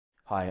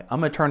Hi,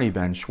 I'm attorney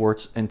Ben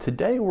Schwartz, and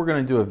today we're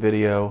going to do a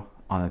video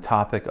on the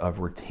topic of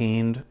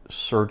retained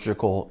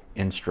surgical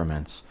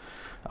instruments.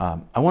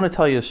 I want to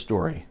tell you a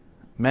story.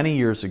 Many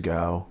years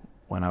ago,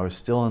 when I was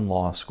still in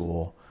law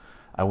school,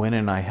 I went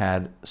and I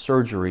had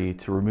surgery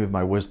to remove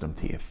my wisdom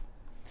teeth.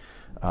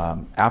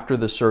 After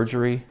the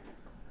surgery,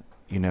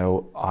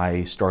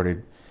 I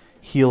started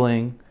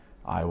healing.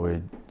 I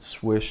would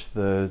swish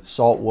the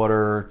salt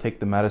water, take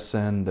the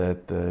medicine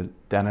that the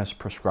dentist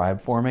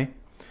prescribed for me.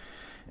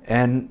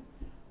 And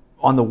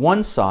on the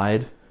one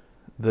side,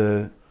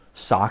 the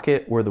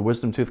socket where the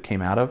wisdom tooth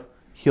came out of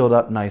healed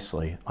up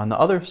nicely. On the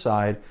other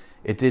side,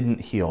 it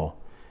didn't heal.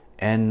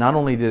 And not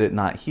only did it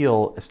not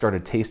heal, it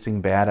started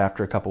tasting bad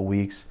after a couple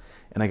weeks,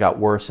 and it got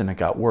worse and it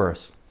got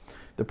worse.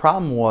 The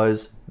problem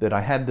was that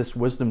I had this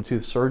wisdom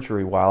tooth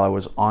surgery while I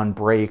was on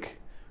break.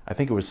 I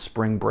think it was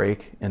spring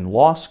break in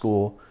law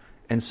school.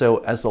 And so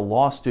as a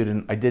law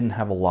student, I didn't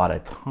have a lot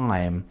of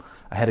time.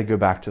 I had to go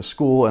back to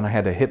school and I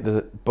had to hit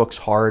the books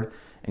hard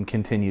and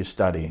continue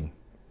studying.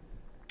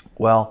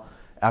 Well,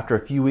 after a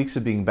few weeks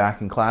of being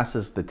back in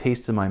classes, the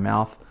taste in my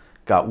mouth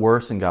got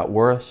worse and got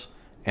worse,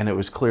 and it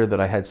was clear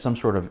that I had some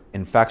sort of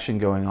infection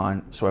going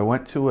on. So I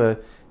went to a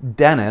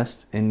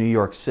dentist in New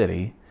York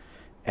City,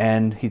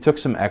 and he took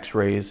some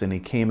x-rays, and he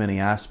came and he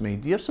asked me,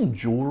 "Do you have some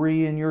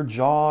jewelry in your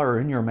jaw or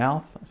in your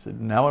mouth?" I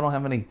said, "No, I don't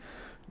have any.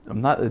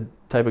 I'm not the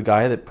type of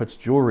guy that puts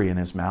jewelry in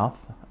his mouth.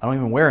 I don't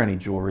even wear any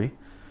jewelry."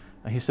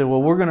 And he said,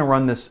 "Well, we're going to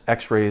run this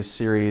x-rays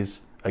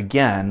series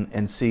again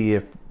and see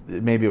if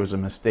maybe it was a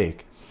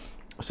mistake."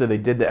 So they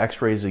did the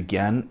x-rays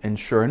again, and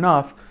sure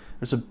enough,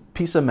 there's a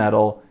piece of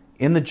metal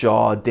in the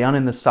jaw, down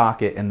in the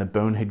socket, and the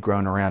bone had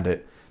grown around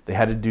it. They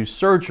had to do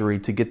surgery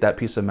to get that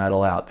piece of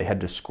metal out. They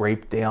had to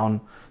scrape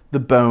down the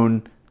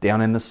bone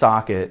down in the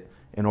socket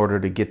in order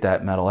to get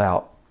that metal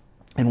out.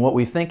 And what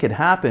we think had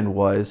happened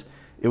was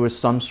it was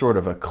some sort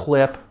of a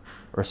clip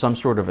or some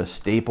sort of a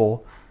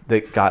staple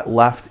that got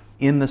left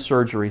in the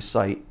surgery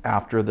site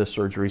after the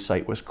surgery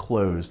site was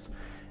closed.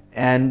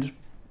 And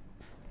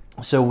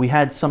so we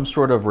had some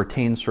sort of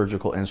retained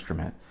surgical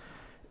instrument.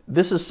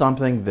 This is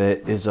something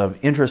that is of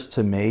interest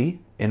to me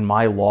in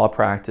my law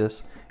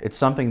practice. It's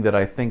something that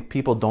I think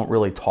people don't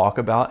really talk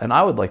about, and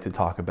I would like to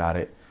talk about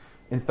it.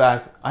 In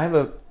fact, I have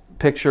a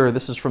picture.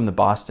 This is from the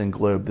Boston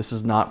Globe. This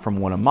is not from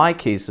one of my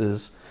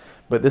cases,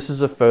 but this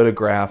is a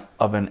photograph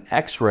of an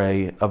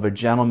x-ray of a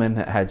gentleman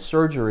that had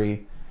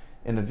surgery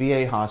in a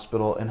VA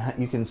hospital, and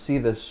you can see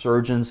the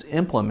surgeon's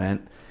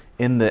implement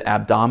in the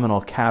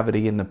abdominal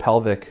cavity, in the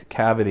pelvic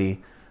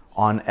cavity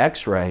on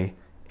x-ray.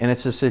 And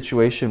it's a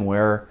situation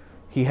where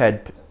he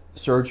had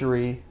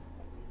surgery,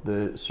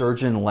 the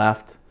surgeon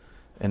left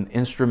an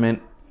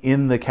instrument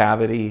in the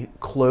cavity,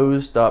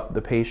 closed up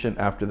the patient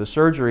after the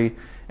surgery,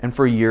 and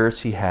for years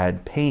he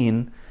had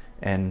pain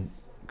and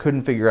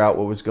couldn't figure out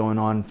what was going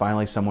on.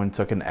 Finally, someone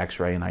took an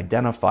x-ray and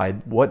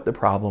identified what the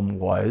problem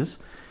was,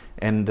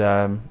 and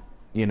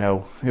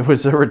it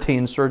was a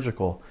retained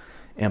surgical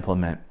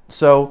implement.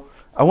 So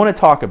I want to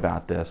talk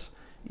about this.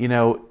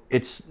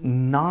 It's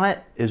not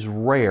as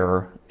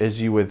rare as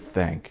you would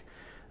think.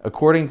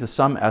 According to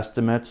some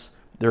estimates,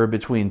 there are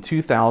between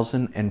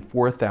 2,000 and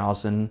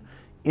 4,000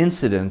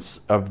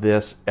 incidents of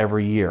this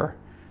every year.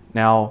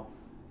 Now,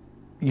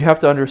 you have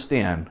to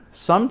understand,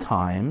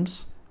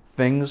 sometimes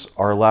things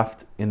are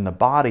left in the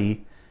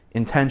body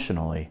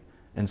intentionally,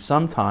 and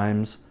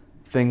sometimes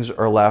things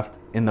are left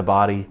in the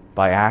body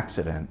by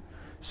accident.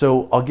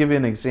 So I'll give you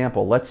an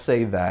example. Let's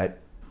say that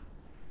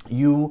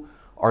you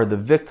are the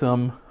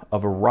victim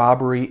of a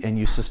robbery and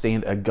you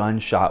sustained a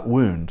gunshot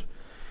wound.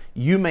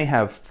 You may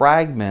have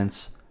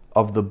fragments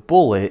of the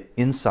bullet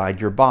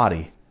inside your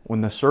body. When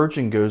the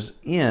surgeon goes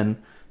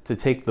in to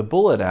take the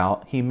bullet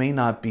out, he may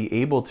not be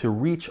able to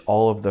reach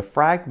all of the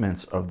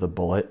fragments of the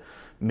bullet.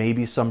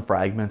 Maybe some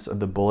fragments of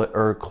the bullet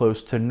are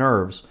close to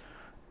nerves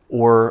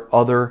or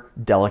other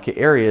delicate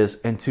areas,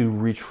 and to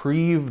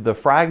retrieve the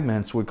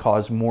fragments would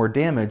cause more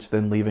damage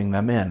than leaving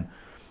them in.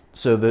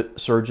 So the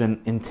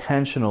surgeon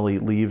intentionally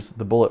leaves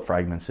the bullet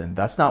fragments in.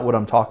 That's not what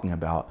I'm talking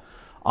about.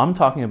 I'm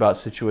talking about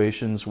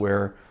situations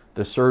where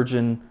the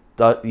surgeon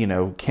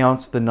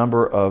counts the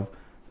number of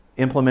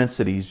implements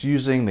that he's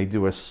using. They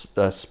do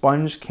a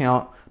sponge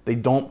count. They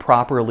don't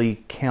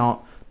properly count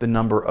the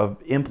number of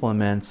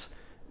implements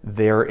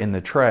there in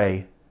the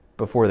tray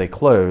before they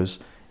close,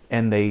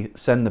 and they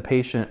send the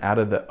patient out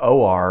of the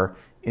OR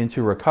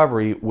into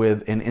recovery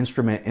with an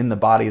instrument in the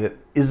body that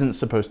isn't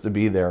supposed to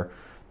be there,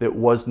 that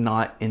was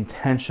not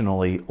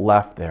intentionally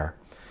left there.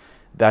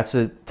 That's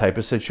a type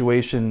of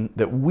situation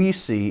that we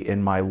see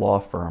in my law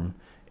firm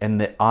and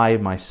that I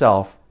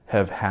myself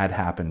have had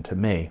happen to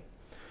me.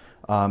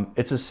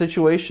 It's a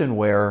situation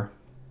where,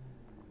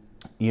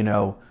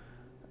 the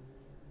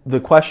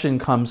question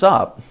comes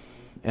up,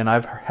 and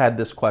I've had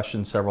this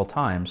question several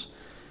times: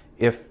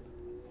 if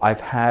I've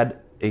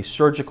had a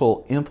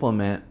surgical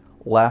implement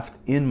left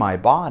in my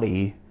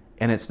body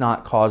and it's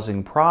not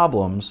causing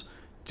problems,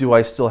 do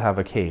I still have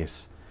a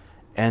case?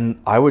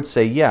 And I would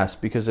say yes,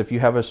 because if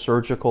you have a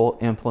surgical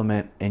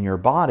implement in your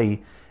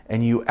body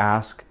and you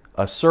ask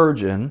a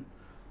surgeon,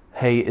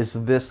 hey, is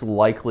this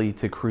likely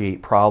to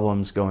create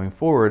problems going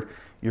forward,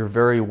 you're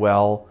very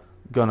well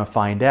going to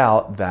find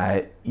out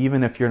that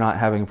even if you're not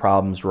having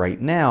problems right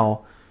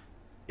now,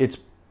 it's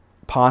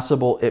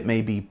possible, it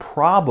may be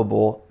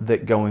probable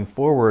that going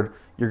forward,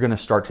 you're going to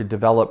start to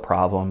develop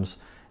problems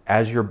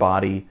as your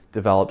body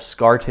develops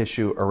scar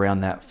tissue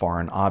around that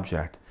foreign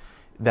object.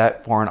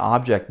 That foreign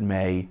object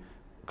may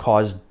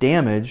cause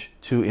damage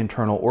to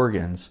internal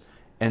organs.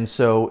 And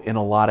so in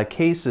a lot of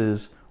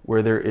cases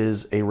where there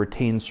is a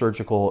retained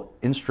surgical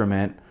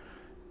instrument,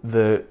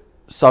 the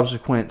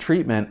subsequent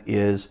treatment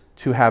is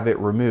to have it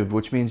removed,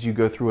 which means you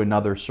go through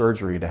another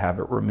surgery to have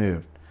it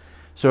removed.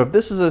 So if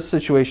this is a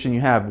situation you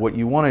have, what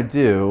you want to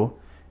do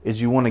is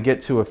you want to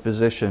get to a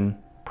physician,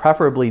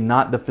 preferably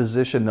not the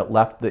physician that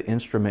left the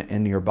instrument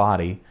in your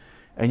body,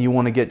 and you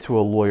want to get to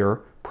a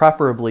lawyer,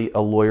 preferably a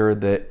lawyer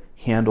that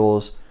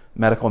handles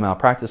medical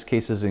malpractice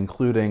cases,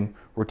 including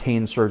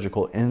retained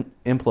surgical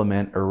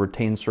implement or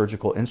retained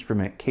surgical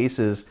instrument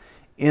cases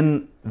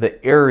in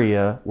the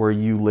area where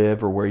you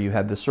live or where you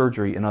had the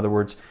surgery. In other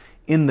words,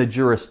 in the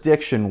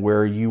jurisdiction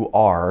where you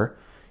are,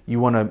 you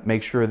want to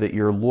make sure that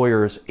your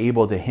lawyer is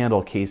able to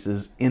handle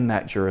cases in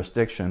that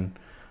jurisdiction.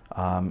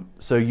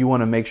 So you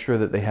want to make sure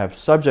that they have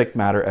subject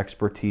matter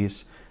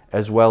expertise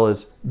as well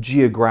as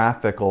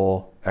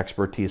geographical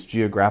expertise,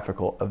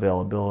 geographical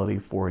availability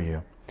for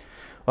you.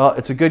 Well,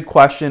 it's a good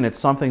question. It's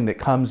something that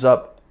comes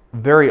up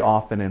very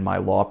often in my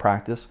law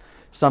practice,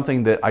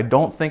 something that I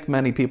don't think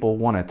many people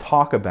want to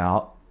talk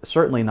about,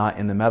 certainly not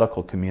in the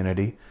medical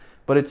community,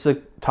 but it's a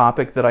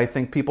topic that I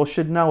think people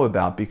should know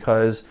about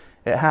because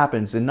it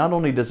happens. And not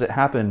only does it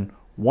happen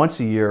once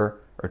a year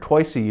or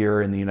twice a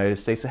year in the United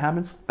States, it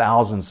happens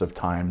thousands of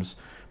times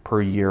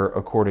per year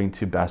according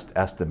to best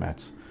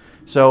estimates.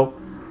 So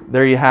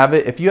there you have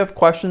it. If you have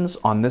questions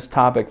on this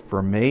topic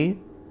for me,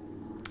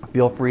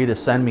 feel free to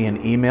send me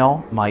an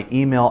email. My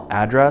email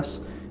address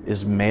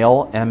is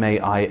mail,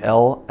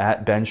 M-A-I-L,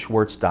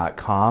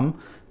 @benschwartz.com.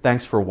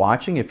 Thanks for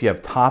watching. If you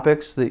have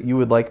topics that you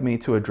would like me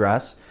to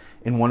address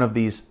in one of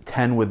these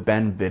 10 with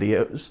Ben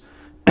videos,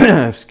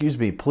 excuse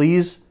me,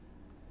 please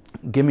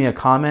give me a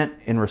comment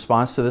in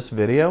response to this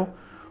video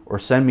or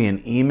send me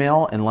an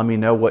email and let me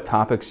know what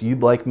topics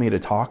you'd like me to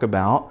talk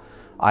about.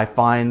 I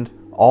find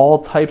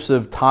all types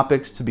of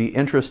topics to be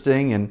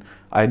interesting, and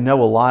I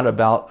know a lot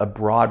about a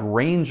broad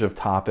range of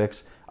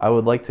topics. I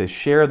would like to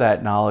share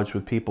that knowledge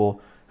with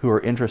people who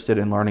are interested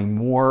in learning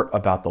more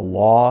about the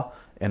law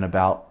and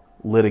about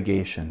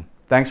litigation.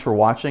 Thanks for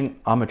watching.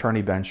 I'm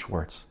Attorney Ben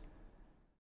Schwartz.